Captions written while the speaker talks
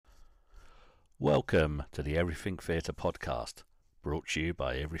Welcome to the Everything Theatre podcast, brought to you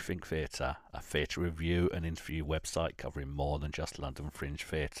by Everything Theatre, a theatre review and interview website covering more than just London Fringe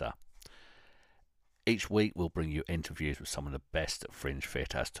Theatre. Each week we'll bring you interviews with some of the best that Fringe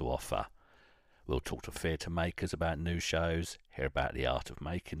Theatre has to offer. We'll talk to theatre makers about new shows, hear about the art of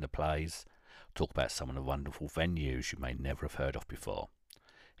making the plays, talk about some of the wonderful venues you may never have heard of before.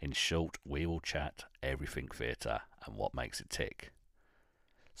 In short, we will chat Everything Theatre and what makes it tick.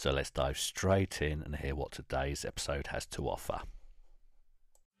 So let's dive straight in and hear what today's episode has to offer.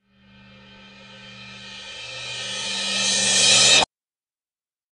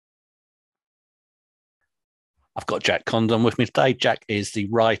 I've got Jack Condon with me today. Jack is the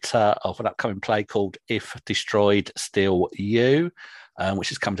writer of an upcoming play called If Destroyed, Still You,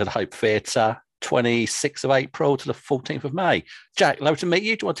 which is coming to the Hope Theatre 26th of April to the 14th of May. Jack, lovely to meet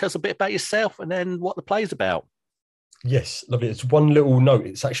you. Do you want to tell us a bit about yourself and then what the play's about? Yes, lovely. It's one little note.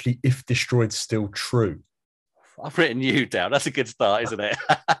 It's actually If Destroyed, Still True. I've written you down. That's a good start, isn't it?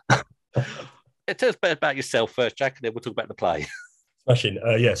 Tell us a bit about yourself first, Jack, and then we'll talk about the play. Smashing.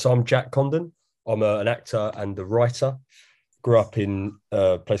 So I'm Jack Condon. I'm an actor and a writer. Grew up in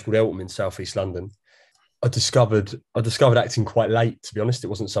a place called Eltham in southeast London. I discovered acting quite late, to be honest. It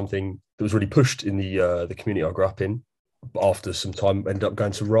wasn't something that was really pushed in the community I grew up in. But after some time, I ended up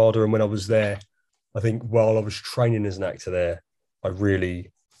going to RADA, and when I was there, I think while I was training as an actor there,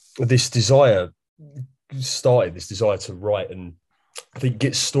 this desire to write and I think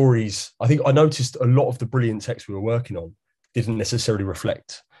get stories. I think I noticed a lot of the brilliant text we were working on didn't necessarily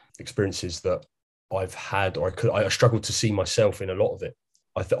reflect experiences that I've had, or I struggled to see myself in a lot of it.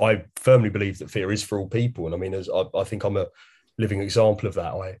 I firmly believe that theatre is for all people. And I mean, I think I'm a living example of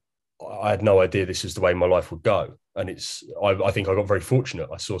that. I had no idea this is the way my life would go. And I think I got very fortunate.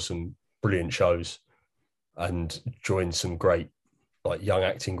 I saw some brilliant shows and joined some great young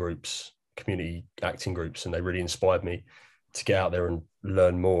acting groups, community acting groups, and they really inspired me to get out there and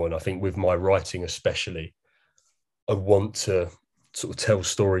learn more. And I think with my writing especially, I want to sort of tell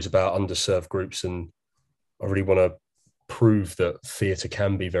stories about underserved groups, and I really want to prove that theatre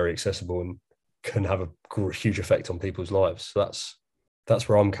can be very accessible and can have a huge effect on people's lives. So that's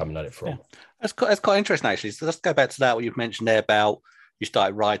where I'm coming at it from. Yeah. That's quite interesting, actually. So let's go back to that, what you've mentioned there about you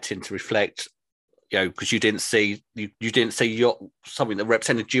started writing to reflect, because you didn't see something that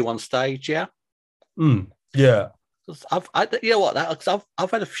represented you on stage, yeah? Yeah. I've had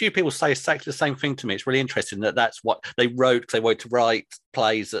a few people say exactly the same thing to me. It's really interesting that's what they wrote, because they wanted to write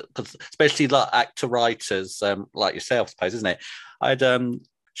plays, because especially like actor writers like yourself, I suppose, isn't it? I had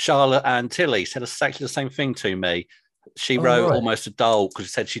Charlotte and Tilly said exactly the same thing to me. She wrote Almost Adult because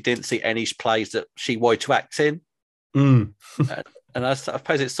she said she didn't see any plays that she wanted to act in. And I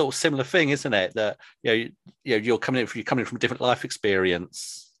suppose it's sort of similar thing, isn't it? That you're coming from a different life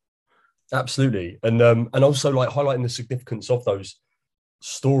experience. Absolutely, and also like highlighting the significance of those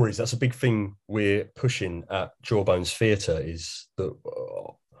stories. That's a big thing we're pushing at Jawbones Theatre, is that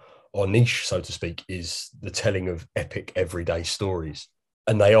our niche, so to speak, is the telling of epic everyday stories,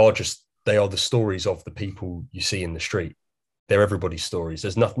 and they are the stories of the people you see in the street. They're everybody's stories.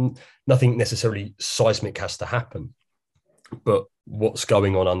 There's nothing necessarily seismic has to happen, but what's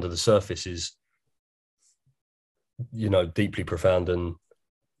going on under the surface is, deeply profound and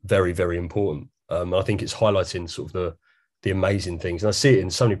very, very important. I think it's highlighting sort of the amazing things. And I see it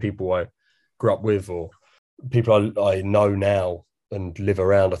in so many people I grew up with, or people I know now and live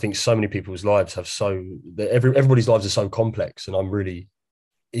around. I think so many people's lives everybody's lives are so complex. And I'm really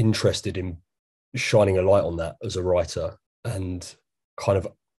interested in shining a light on that as a writer and kind of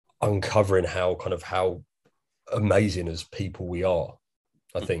uncovering how amazing as people we are,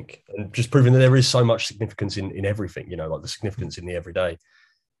 I think. And just proving that there is so much significance in everything, like the significance in the everyday.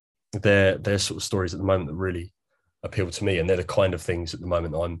 They're sort of stories at the moment that really appeal to me, and they're the kind of things at the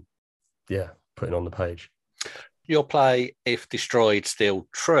moment that I'm putting on the page. Your play If Destroyed, Still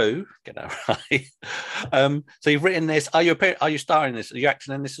True, get that right. So you've written this. Are you starring in this? Are you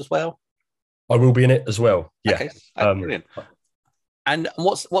acting in this as well? I will be in it as well. Yeah. Okay. Brilliant. And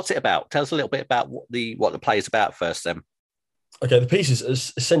what's it about? Tell us a little bit about what the play is about first, then. Okay, the piece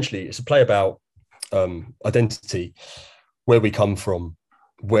is essentially, it's a play about identity, where we come from,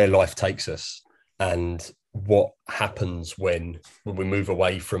 where life takes us, and what happens when we move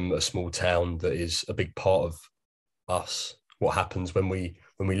away from a small town that is a big part of us. What happens when we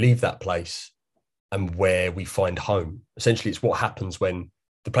leave that place and where we find home. Essentially, it's what happens when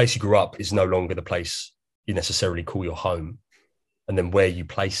the place you grew up is no longer the place you necessarily call your home, and then where you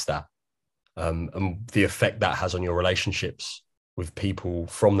place that, and the effect that has on your relationships with people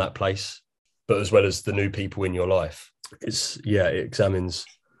from that place, but as well as the new people in your life. It examines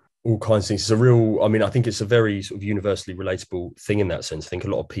all kinds of things. It's a real, I mean, I think it's a very sort of universally relatable thing in that sense. I think a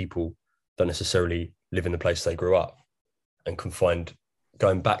lot of people don't necessarily live in the place they grew up and can find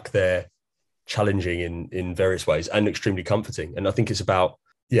going back there challenging in various ways and extremely comforting. And I think it's about,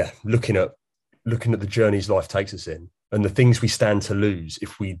 yeah, looking at the journeys life takes us in and the things we stand to lose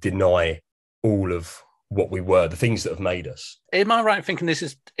if we deny all of what we were, the things that have made us. Am I right in thinking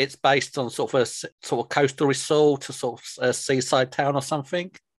it's based on sort of a sort of coastal resort, a sort of a seaside town or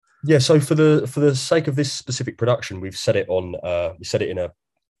something? Yeah, so for the sake of this specific production, we've set it on we set it in a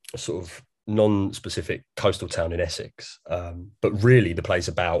sort of non-specific coastal town in Essex. But really the play's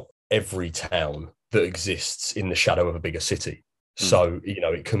about every town that exists in the shadow of a bigger city. So,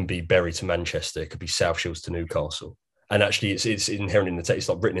 it can be Bury to Manchester, it could be South Shields to Newcastle. And actually it's inherent in the text, it's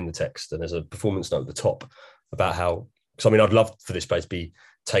like written in the text. And there's a performance note at the top about how, because I mean, I'd love for this place to be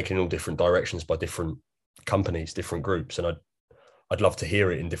taken in all different directions by different companies, different groups. And I'd love to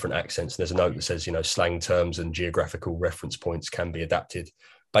hear it in different accents. And there's a note that says, slang terms and geographical reference points can be adapted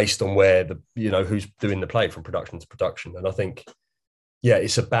based on where who's doing the play from production to production. And I think, yeah,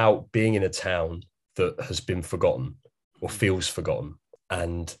 it's about being in a town that has been forgotten or feels forgotten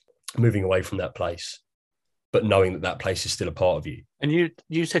and moving away from that place, but knowing that that place is still a part of you. And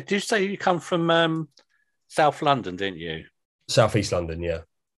you said, did you say you come from South London, didn't you? Southeast London, yeah.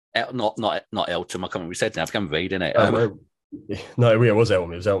 Not Eltham. I can't remember. We said now. It's Reed, didn't it? No, it was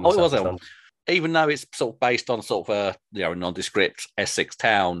Eltham. It was Eltham. Oh, it was Eltham. Even though it's sort of based on sort of a nondescript Essex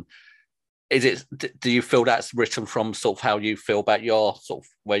town, is it? Do you feel that's written from sort of how you feel about your sort of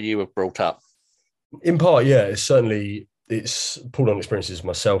where you were brought up? In part, yeah. It's pulled on experiences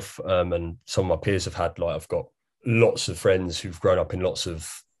myself and some of my peers have had. Like I've got lots of friends who've grown up in lots of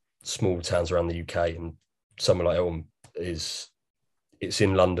small towns around the UK, and somewhere like Eltham it's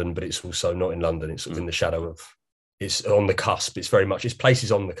in London, but it's also not in London. It's sort of in the shadow of. It's on the cusp. It's very much. It's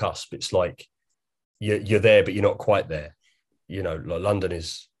places on the cusp. It's like you're there, but you're not quite there. Like London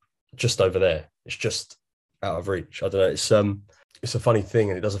is just over there. It's just out of reach. I don't know. It's a funny thing,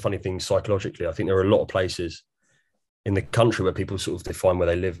 and it does a funny thing psychologically. I think there are a lot of places in the country where people sort of define where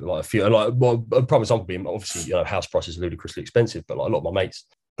they live. Like a prime example being obviously, house prices are ludicrously expensive, but like a lot of my mates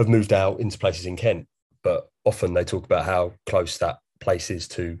have moved out into places in Kent, but often they talk about how close that place is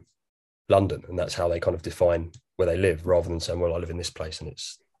to London, and that's how they kind of define where they live, rather than saying, well, I live in this place and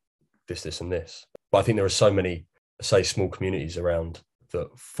it's this, and this. But I think there are so many, say, small communities around that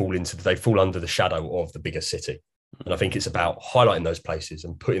they fall under the shadow of the bigger city. And I think it's about highlighting those places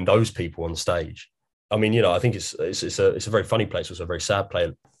and putting those people on stage. I mean, I think it's a very funny place, also a very sad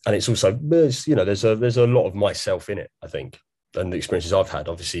place. And it's also, there's a lot of myself in it, I think. And the experiences I've had,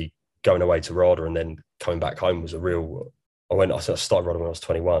 obviously going away to RADA and then coming back home was I started RADA when I was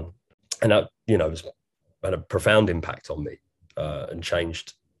 21. And that, had a profound impact on me and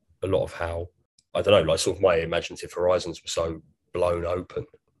changed a lot of how, I don't know, like sort of my imaginative horizons were so blown open,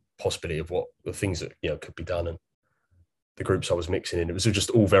 possibility of what the things that, could be done and the groups I was mixing in. It was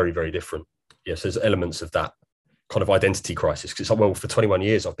just all very, very different. Yes, there's elements of that kind of identity crisis. Because it's like, well, for 21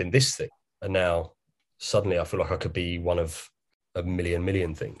 years, I've been this thing. And now suddenly I feel like I could be one of a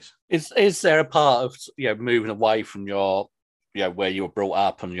million things. Is there a part of, moving away from your, where you were brought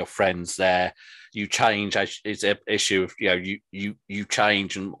up and your friends there, you change, is an issue of, you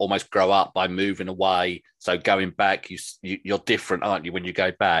change and almost grow up by moving away. So going back, you're different, aren't you, when you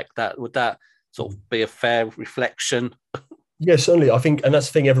go back? Would that sort of be a fair reflection? Yeah, certainly. I think, and that's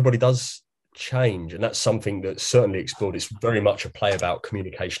the thing, everybody does change. And that's something that's certainly explored. It's very much a play about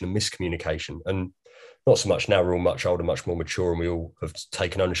communication and miscommunication. And not so much now, we're all much older, much more mature, and we all have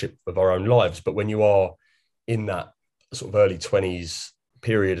taken ownership of our own lives. But when you are in that sort of early 20s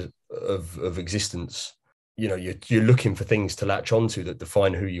period of existence, you're looking for things to latch onto that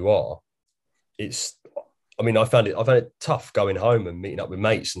define who you are. I found it tough going home and meeting up with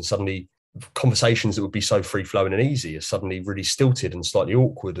mates, and suddenly conversations that would be so free flowing and easy are suddenly really stilted and slightly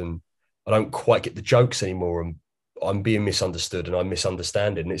awkward, and I don't quite get the jokes anymore, and I'm being misunderstood and I'm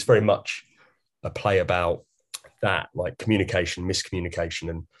misunderstanding. And it's very much a play about that, like communication, miscommunication,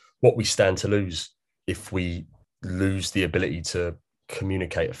 and what we stand to lose if we lose the ability to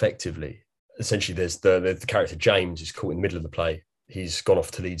communicate effectively. Essentially, there's the character James is caught in the middle of the play. He's gone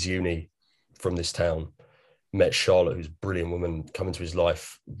off to Leeds Uni from this town, met Charlotte, who's a brilliant woman, come into his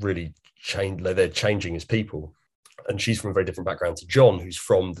life, really changed. They're changing as people. And she's from a very different background to John, who's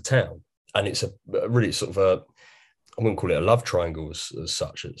from the town. And it's a really sort of I wouldn't call it a love triangle as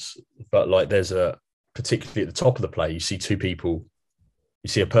such, but like there's particularly at the top of the play, you see two people, you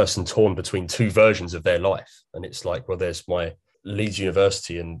see a person torn between two versions of their life. And it's like, well, there's my Leeds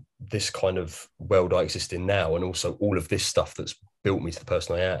University and this kind of world I exist in now, and also all of this stuff that's built me to the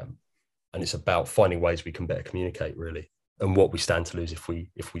person I am. And it's about finding ways we can better communicate, really, and what we stand to lose if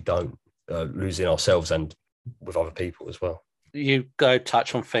we don't, losing ourselves and with other people as well. You go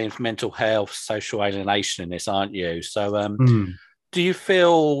touch on things, mental health, social alienation in this, aren't you? So do you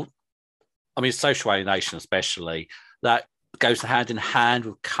feel, I mean, social alienation especially, that goes hand in hand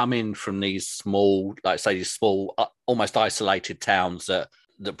with coming from these small, like say these small, almost isolated towns that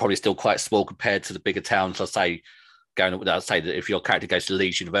probably still quite small compared to the bigger towns. I'd say I'd say that if your character goes to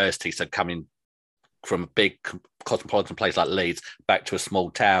Leeds University, so coming from a big cosmopolitan place like Leeds back to a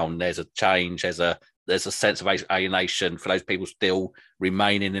small town, there's a change, there's a sense of alienation for those people still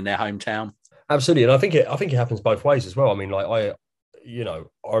remaining in their hometown. Absolutely, and I think it happens both ways as well. I mean, like I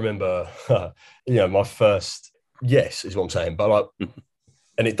remember, my first yes is what I'm saying, but like,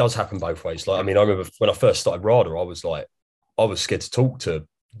 and it does happen both ways. Like, I mean, I remember when I first started RADA, I was scared to talk to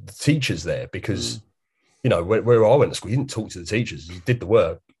the teachers there because, where I went to school, you didn't talk to the teachers, you did the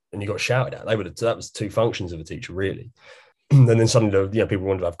work and you got shouted at. That was two functions of a teacher, really. And then suddenly, people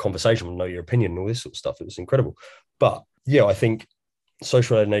wanted to have a conversation and know your opinion and all this sort of stuff. It was incredible. But yeah, I think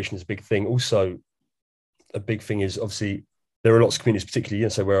social alienation is a big thing. Also, a big thing is obviously there are lots of communities, particularly,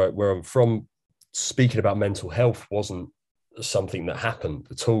 so where I'm from, speaking about mental health wasn't something that happened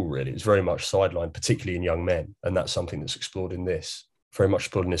at all, really. It was very much sidelined, particularly in young men. And that's something that's explored in this, very much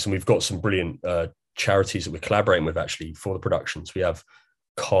explored in this. And we've got some brilliant charities that we're collaborating with actually for the productions. We have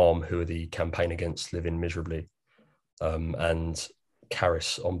Calm, who are the campaign against living miserably, and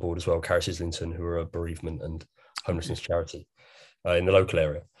Caris on board as well, Caris Islington, who are a bereavement and homelessness charity in the local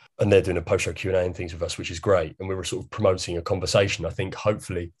area. And they're doing a post-show Q&A and things with us, which is great. And we were sort of promoting a conversation. I think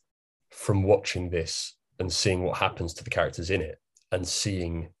hopefully from watching this and seeing what happens to the characters in it and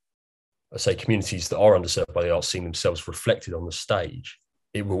seeing, I say, communities that are underserved by the arts, seeing themselves reflected on the stage,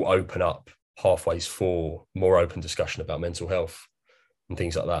 it will open up pathways for more open discussion about mental health and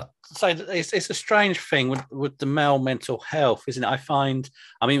things like that. So it's a strange thing with the male mental health, isn't it?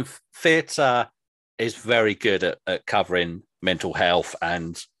 I mean, theatre is very good at covering mental health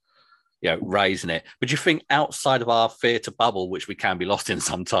and raising it. But do you think outside of our theatre bubble, which we can be lost in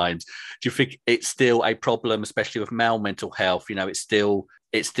sometimes, do you think it's still a problem, especially with male mental health? It's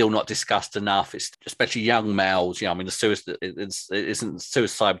still not discussed enough. It's especially young males. I mean, the suicide it isn't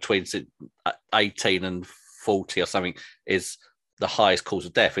suicide between 18 and 40 or something is the highest cause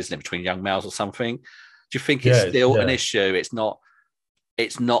of death, isn't it, between young males or something? Do you think it's still an issue?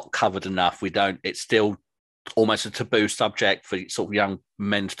 It's not covered enough. It's still almost a taboo subject for sort of young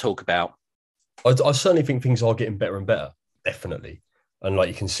men to talk about. I certainly think things are getting better and better, definitely. And like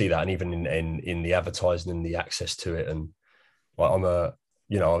you can see that, and even in the advertising and the access to it. And like I'm a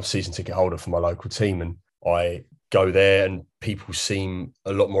season ticket holder for my local team, and I go there and people seem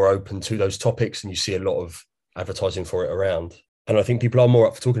a lot more open to those topics, and you see a lot of advertising for it around. And I think people are more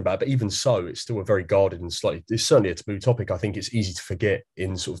up for talking about it, but even so, it's still a very guarded and it's certainly a taboo topic. I think it's easy to forget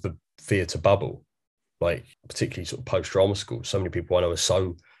in sort of the theatre bubble, like particularly sort of post-drama school. So many people I know are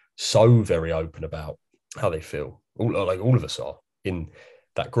so very open about how they feel. All of us are in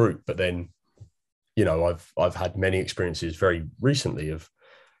that group. But then, I've had many experiences very recently of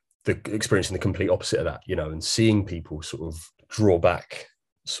experiencing the complete opposite of that, and seeing people sort of draw back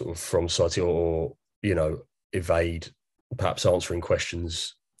sort of from society or evade perhaps answering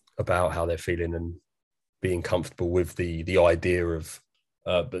questions about how they're feeling and being comfortable with the idea of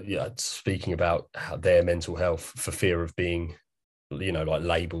speaking about their mental health for fear of being like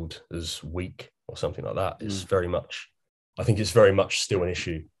labeled as weak or something like that. It's very much, I think it's very much still an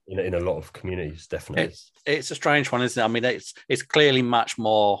issue in a lot of communities, definitely. It's a strange one, isn't it? I mean, it's clearly much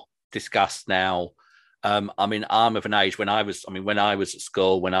more discussed now. I mean, I'm of an age when I was at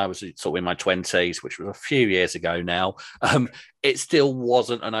school, when I was sort of in my 20s, which was a few years ago now, it still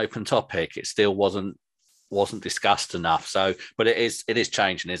wasn't an open topic. It still wasn't discussed enough. So, but it is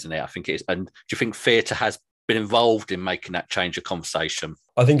changing, isn't it? I think it is. And do you think theatre has been involved in making that change of conversation?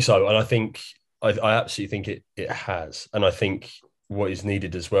 I think so. And I think, I absolutely think it has. And I think what is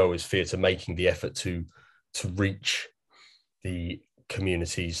needed as well is theatre making the effort to reach the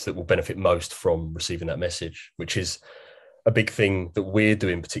communities that will benefit most from receiving that message, which is a big thing that we're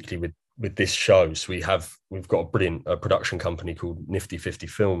doing, particularly with this show. So we've got a brilliant production company called Nifty 50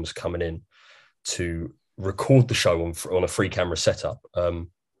 Films coming in to record the show on a free camera setup,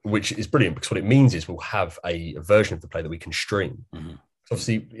 which is brilliant because what it means is we'll have a version of the play that we can stream. Mm-hmm.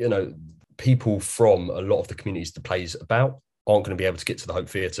 Obviously, people from a lot of the communities the play's about aren't going to be able to get to the Hope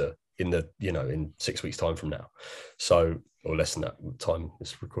Theatre in 6 weeks' time from now. So, or less than that time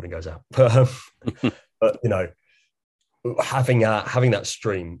this recording goes out. But having that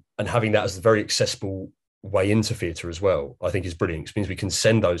stream and having that as a very accessible way into theatre as well, I think is brilliant. It means we can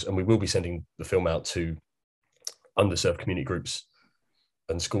send those, and we will be sending the film out to underserved community groups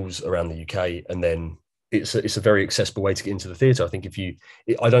and schools around the UK. And then it's a very accessible way to get into the theatre. I think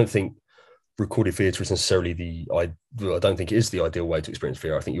I don't think recorded theatre is necessarily I don't think it is the ideal way to experience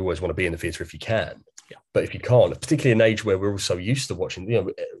theatre. I think you always want to be in the theatre if you can. Yeah. But if you can't, particularly in an age where we're all so used to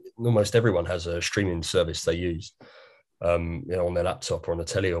watching, almost everyone has a streaming service they use, on their laptop or on the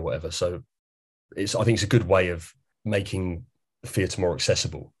telly or whatever. So I think it's a good way of making theatre more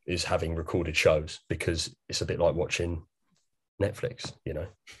accessible is having recorded shows, because it's a bit like watching Netflix,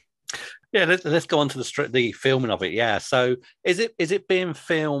 Yeah, let's go on to the filming of it. Yeah, so is it being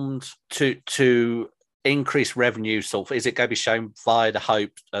filmed to increase revenue? Sort of, is it going to be shown via the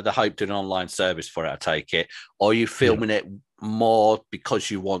Hope doing an online service for it? I take it, or are you filming it more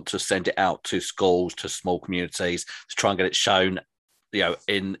because you want to send it out to schools, to small communities, to try and get it shown,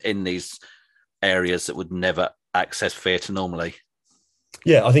 in these areas that would never access theatre normally?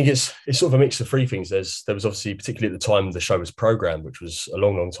 Yeah, I think it's sort of a mix of three things. There was obviously, particularly at the time the show was programmed, which was a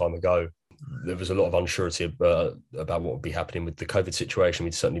long, long time ago, there was a lot of unsurety about what would be happening with the COVID situation.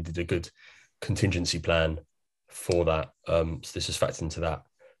 We certainly did a good contingency plan for that. So this is factored into that.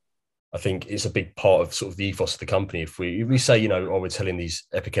 I think it's a big part of sort of the ethos of the company. If we say, we're telling these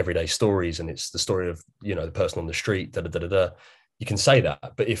epic everyday stories and it's the story of, the person on the street, you can say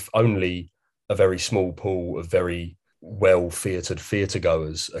that. But if only a very small pool of very well-theatred theatre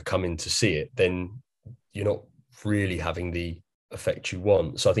goers are coming to see it, then you're not really having the effect you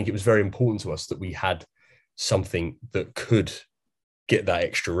want. So I think it was very important to us that we had something that could get that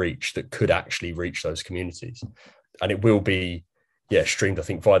extra reach, that could actually reach those communities. And it will be, streamed, I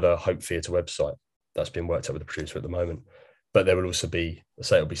think, via the Hope Theatre website. That's been worked out with the producer at the moment. But there will also be,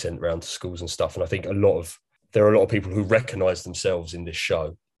 it'll be sent around to schools and stuff. And I think there are a lot of people who recognise themselves in this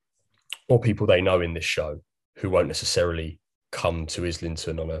show, or people they know in this show, who won't necessarily come to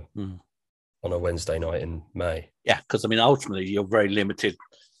Islington on a Wednesday night in May. Yeah, because ultimately you're very limited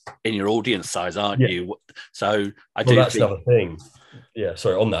in your audience size, aren't you? So that's another thing. Yeah,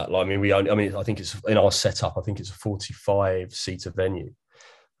 sorry, on that. I think it's in our setup. I think it's a 45-seater venue.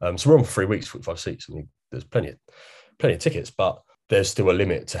 So we're on for 3 weeks, 45 seats. There's plenty of tickets, but there's still a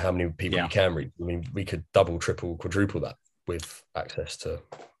limit to how many people you can reach. We could double, triple, quadruple that with access to,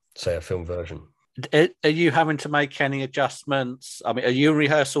 say, a film version. Are you having to make any adjustments? Are you in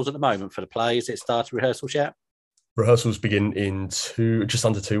rehearsals at the moment for the play? Has it started rehearsals yet? Rehearsals begin in just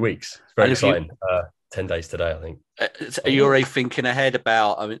under 2 weeks. It's very exciting. 10 days today, I think. Are you already thinking ahead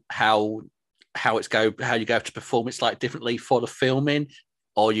about how you go to perform it slightly differently for the filming,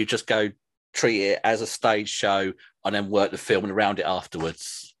 or you just go treat it as a stage show and then work the filming around it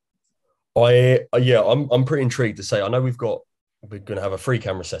afterwards? I'm pretty intrigued to say. I know we're going to have a 3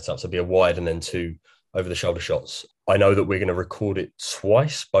 camera setup, so it'll be a wide and then 2 over-the-shoulder shots. I know that we're going to record it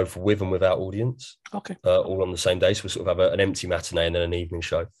twice, both with and without audience. Okay. All on the same day, so we sort of have an empty matinee and then an evening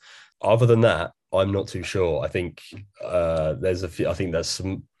show. Other than that, I'm not too sure. I think there's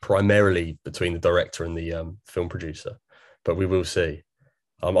some primarily between the director and the film producer, but we will see.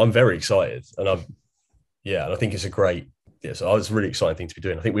 I'm very excited, and I think it's a great. So it's a really exciting thing to be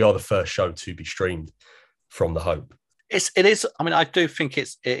doing. I think we are the first show to be streamed from the Hope. It is. I do think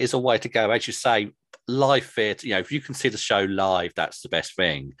it is a way to go. As you say, live theatre. If you can see the show live, that's the best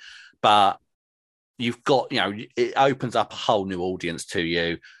thing. But you've got, it opens up a whole new audience to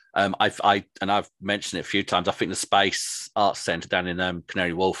you. I've mentioned it a few times. I think the Space Arts Centre down in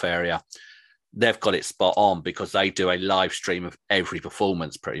Canary Wharf area, they've got it spot on, because they do a live stream of every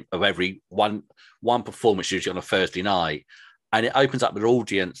performance, of every one performance, usually on a Thursday night. And it opens up the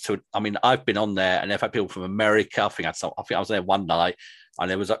audience to. I've been on there, and they've had people from America. I think I was there one night,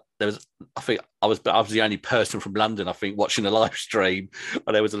 and there was. I think I was the only person from London, I think, watching the live stream.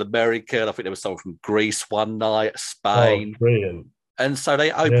 And there was an American. I think there was someone from Greece one night, Spain. Oh, brilliant! And so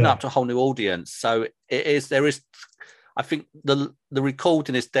they open up to a whole new audience. So there is. I think the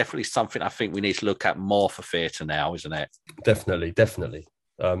recording is definitely something I think we need to look at more for theatre now, isn't it? Definitely.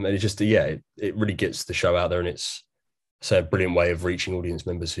 And it just it really gets the show out there, and it's a brilliant way of reaching audience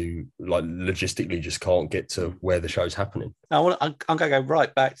members who logistically just can't get to where the show's happening. Now, I'm going to go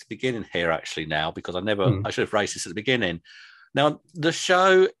right back to the beginning here, actually, now, because I should have raised this at the beginning. Now, the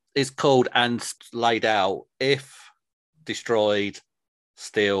show is called And Laid Out, If Destroyed,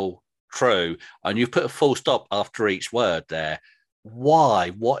 Still True. And you've put a full stop after each word there.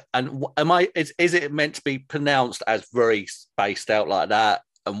 Why? What? And is it meant to be pronounced as very spaced out like that?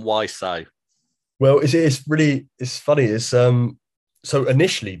 And why so? Well, it's funny. It's so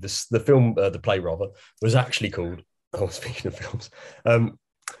initially the play was actually called. Oh, speaking of films,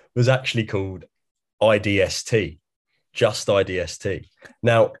 was actually called I.D.S.T, just I.D.S.T.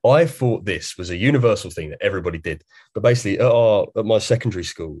 Now, I thought this was a universal thing that everybody did, but basically at my secondary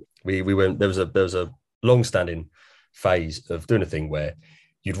school, we went. There was a long-standing phase of doing a thing where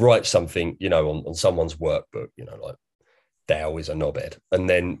you'd write something, on someone's workbook, like Dale is a knobhead, and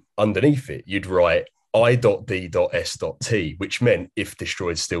then underneath it you'd write I.D.S.T, which meant if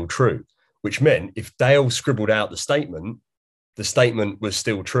destroyed, still true, which meant if Dale scribbled out the statement was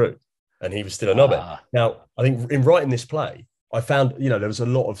still true and he was still a knobhead. Now, I think in writing this play, I found, there was a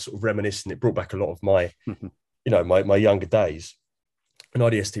lot of sort of reminiscing. It brought back a lot of my, my younger days. And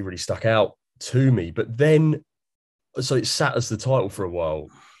I.D.S.T really stuck out to me. But then, so it sat as the title for a while.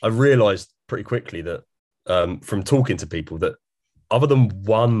 I realized pretty quickly that from talking to people that other than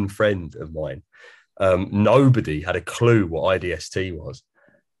one friend of mine, nobody had a clue what I.D.S.T was.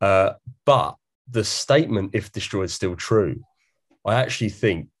 But the statement, if destroyed, still true, I actually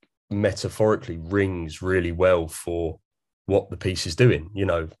think metaphorically rings really well for what the piece is doing.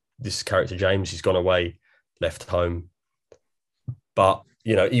 This character, James, he's gone away, left home. But,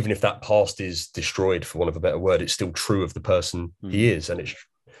 even if that past is destroyed, for want of a better word, it's still true of the person he is. And it,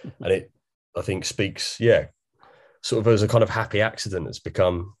 I think, speaks, sort of as a kind of happy accident. It's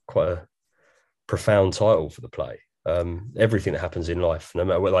become quite a profound title for the play. Everything that happens in life, no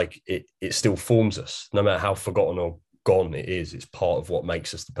matter what, it still forms us, no matter how forgotten or gone it is. It's part of what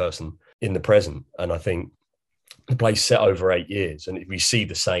makes us the person in the present. And I think the play's set over 8 years, and we see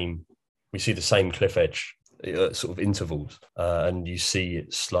the same cliff edge sort of intervals, and you see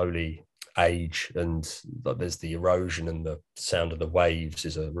it slowly age, and there's the erosion, and the sound of the waves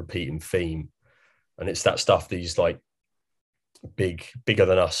is a repeating theme. And it's that stuff, these bigger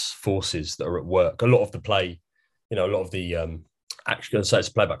than us forces that are at work. A lot of the play, a lot of the actually, so it's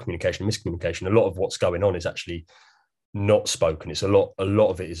a play about communication and miscommunication. A lot of what's going on is actually not spoken. It's a lot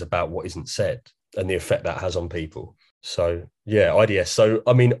of it is about what isn't said and the effect that has on people. So IDS. So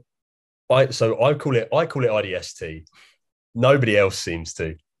I mean, I call it I.D.S.T. Nobody else seems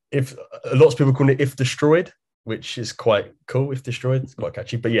to. If lots of people call it If Destroyed, which is quite cool. If Destroyed, it's quite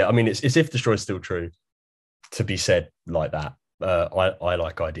catchy. But I mean, it's If Destroyed, still true to be said like that. I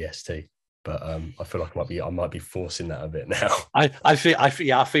like I.D.S.T. But I feel like I might be forcing that a bit now. I feel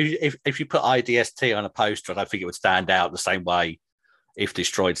if you put I.D.S.T on a poster, I think it would stand out the same way If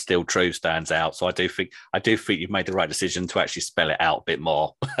Destroyed, Still True stands out. So I do think you've made the right decision to actually spell it out a bit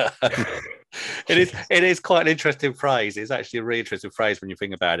more. It is quite an interesting phrase. It's actually a really interesting phrase when you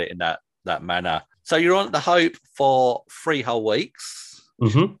think about it in that manner. So you're on the Hope for 3 whole weeks.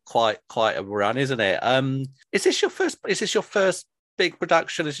 Mm-hmm. Quite a run, isn't it? Is this your first big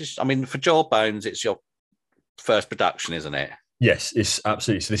production? For Jawbones, it's your first production, isn't it? Yes, it's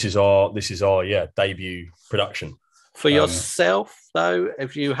absolutely. So this is our debut production. For yourself, though,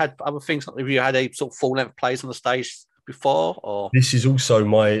 have you had other things? Have you had a sort of full-length plays on the stage before? Or this is also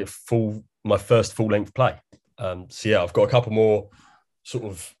my first full-length play. I've got a couple more sort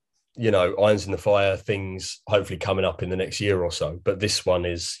of irons in the fire things hopefully coming up in the next year or so. But this one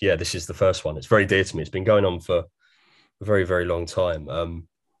is this is the first one. It's very dear to me. It's been going on for a very, very long time.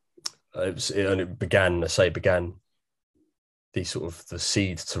 It began the sort of the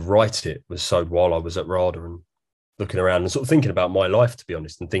seed to write it was sowed while I was at RADA and looking around and sort of thinking about my life, to be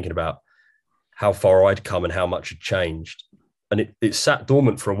honest, and thinking about how far I'd come and how much had changed. And it sat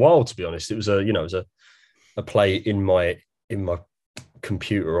dormant for a while, to be honest. It was a play in my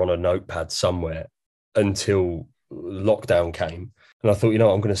computer on a notepad somewhere until lockdown came. And I thought, I'm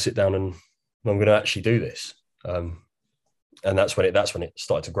going to sit down and I'm going to actually do this. And that's when it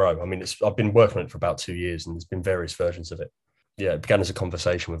started to grow. I mean, I've been working on it for about 2 years, and there's been various versions of it. It began as a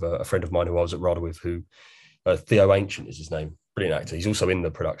conversation with a friend of mine who I was at RADA with, who Theo Ancient is his name, brilliant actor. He's also in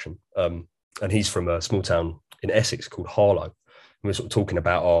the production, and he's from a small town in Essex called Harlow. And we were sort of talking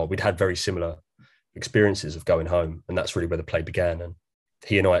about we'd had very similar experiences of going home, and that's really where the play began. And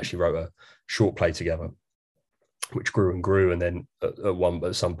he and I actually wrote a short play together, which grew and grew, and then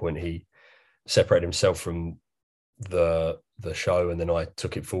at some point he separated himself from the show, and then I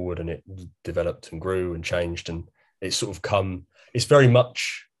took it forward, and it developed and grew and changed, and it's sort of it's very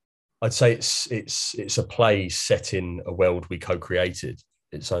much, I'd say it's a play set in a world we co-created,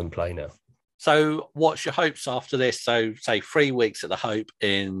 its own play now. So what's your hopes after this? So say 3 weeks at the Hope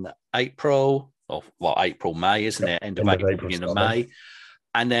in April, or April, May, isn't it? End of April, beginning of May.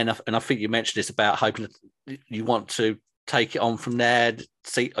 And then, and I think you mentioned this about hoping you want to take it on from there,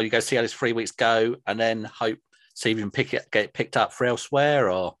 see how this 3 weeks go, and then see if you can get picked up for elsewhere,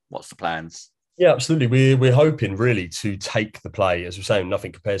 or what's the plans? Yeah, absolutely. We're hoping really to take the play, as we're saying,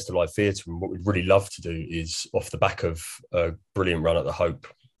 nothing compares to live theatre. And what we'd really love to do is, off the back of a brilliant run at the Hope,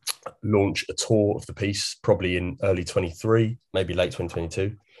 launch a tour of the piece, probably in early 23, maybe late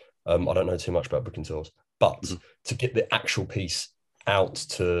 2022. I don't know too much about booking tours, but to get the actual piece out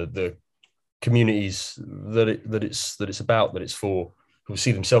to the communities that it's about, that it's for, who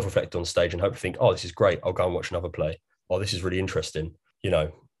see themselves reflect on stage and hope to think, oh, this is great, I'll go and watch another play. Oh, this is really interesting.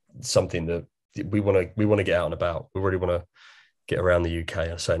 Something that we want to get out and about. We really want to get around the UK.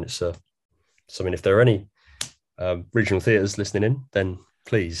 I'm saying it's something. If there are any regional theatres listening in, then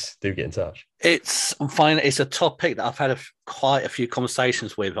please do get in touch. I'm finding it's a topic that I've had quite a few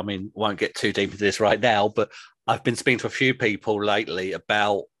conversations with. I mean, won't get too deep into this right now, but I've been speaking to a few people lately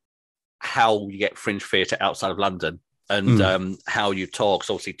about how you get fringe theatre outside of London and how you tour. Because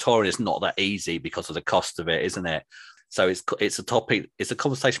obviously touring is not that easy because of the cost of it, isn't it? So it's a topic, it's a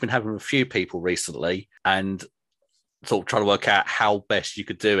conversation I've been having with a few people recently and sort of trying to work out how best you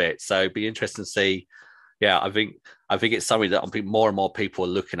could do it. So it'd be interesting to see. Yeah, I think it's something that I think more and more people are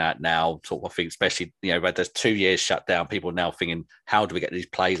looking at now. Sort of, I think, especially where there's 2 years shut down, people are now thinking, how do we get these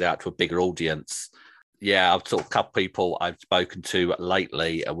plays out to a bigger audience? Yeah, I've sort of a couple of people I've spoken to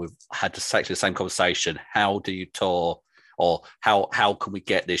lately, and we've had exactly the same conversation. How do you tour, or how can we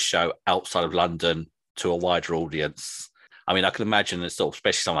get this show outside of London to a wider audience? I mean, I can imagine that sort of,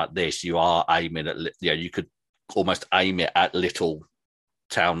 especially something like this, you are aiming at, you could almost aim it at little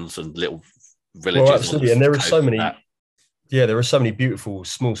towns and little villages. Well, absolutely, and there are so many. There are so many beautiful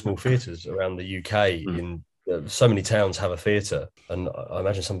small theatres around the UK. In so many towns have a theatre, and I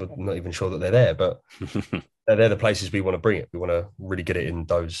imagine some people not even sure that they're there, but they're the places we want to bring it. We want to really get it in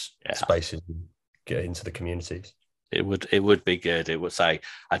those spaces and get it into the communities. It would be good. It would say,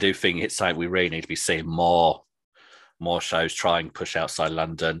 I do think it's something we really need to be seeing more shows try and push outside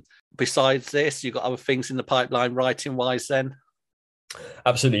London. Besides this, you've got other things in the pipeline writing wise then?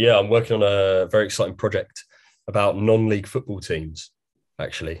 Absolutely, yeah. I'm working on a very exciting project about non-league football teams,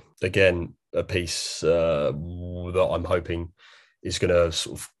 actually. Again, a piece that I'm hoping is going to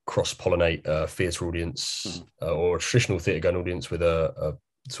sort of cross-pollinate a theatre audience or a traditional theatre-going audience with a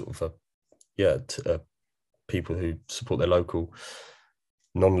sort of people who support their local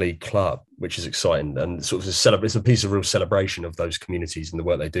non-league club, which is exciting. And sort of it's a piece of real celebration of those communities and the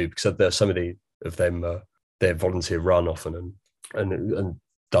work they do, because there's so many of them, they're volunteer run often and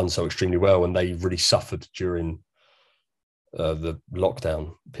done so extremely well, and they really suffered during the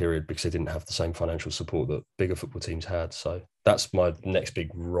lockdown period because they didn't have the same financial support that bigger football teams had. So that's my next big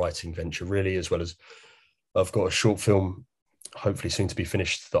writing venture, really, as well as I've got a short film, hopefully soon to be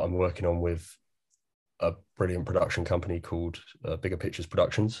finished, that I'm working on with a brilliant production company called Bigger Pictures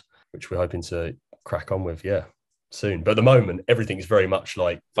Productions, which we're hoping to crack on with, soon. But at the moment, everything is very much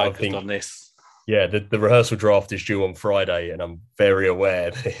like focused on this. Yeah, the rehearsal draft is due on Friday, and I'm very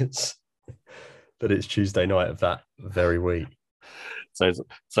aware that it's Tuesday night of that very week. So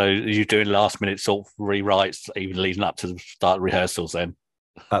you're doing last minute sort of rewrites even leading up to the start of rehearsals then?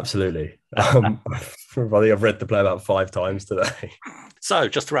 Absolutely. I think I've read the play about 5 times today. So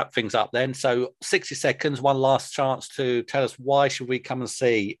just to wrap things up then, so 60 seconds, one last chance to tell us why should we come and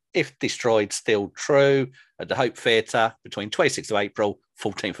see If Destroyed Still True at the Hope Theatre between 26th of April,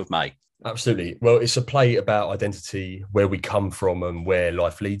 14th of May. Absolutely. Well, it's a play about identity, where we come from and where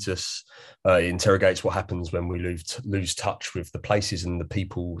life leads us. It interrogates what happens when we lose touch with the places and the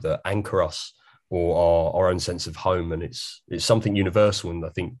people that anchor us, or our own sense of home. And it's something universal, and I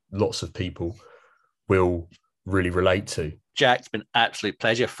think lots of people will really relate to. Jack, it's been an absolute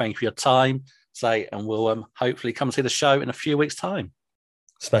pleasure. Thank you for your time. And we'll hopefully come see the show in a few weeks' time.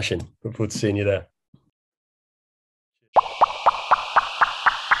 Smashing. Look forward to seeing you there.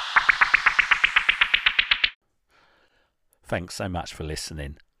 Thanks so much for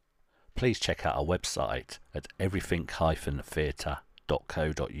listening. Please check out our website at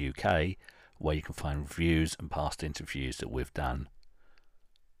everything-theatre.co.uk, where you can find reviews and past interviews that we've done.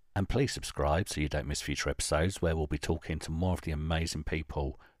 And please subscribe so you don't miss future episodes, where we'll be talking to more of the amazing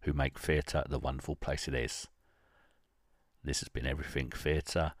people who make theatre the wonderful place it is. This has been Everything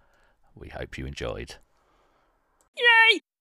Theatre. We hope you enjoyed. Yay!